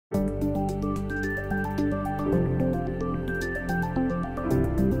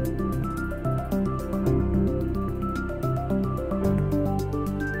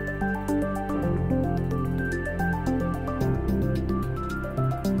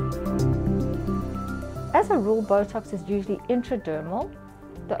a rule, Botox is usually intradermal.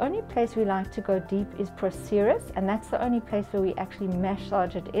 The only place we like to go deep is procerus, and that's the only place where we actually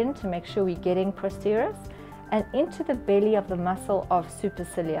massage it in to make sure we're getting procerus, and into the belly of the muscle of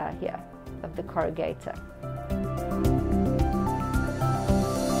superciliar here, of the corrugator.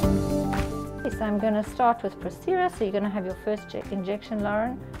 Okay, so I'm going to start with procerus. So you're going to have your first injection,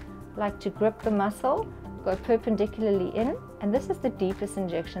 Lauren. Like to grip the muscle, go perpendicularly in, and this is the deepest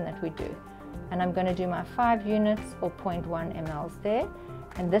injection that we do. And I'm going to do my 5 units or 0.1 mLs there.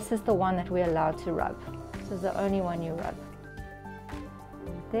 And this is the one that we're allowed to rub. This is the only one you rub.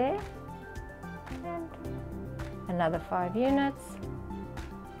 There. And another 5 units.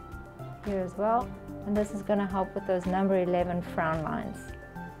 Here as well. And this is going to help with those number 11 frown lines.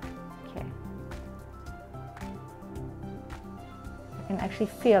 Okay. I can actually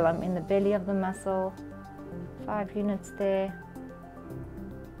feel I'm in the belly of the muscle. 5 units there.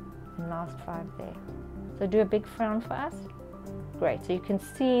 And last 5 there. So do a big frown for us. Great, so you can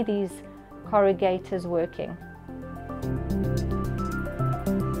see these corrugators working.